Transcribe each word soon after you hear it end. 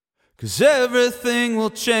'Cause everything will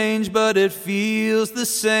change, but it feels the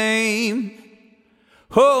same.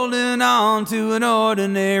 Holding on to an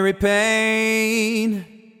ordinary pain.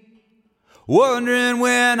 Wondering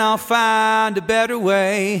when I'll find a better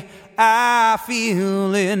way. I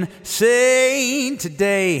feel insane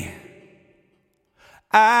today.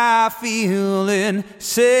 I feel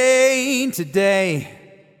insane today.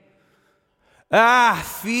 I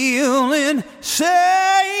feel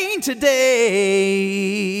insane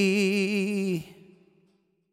today.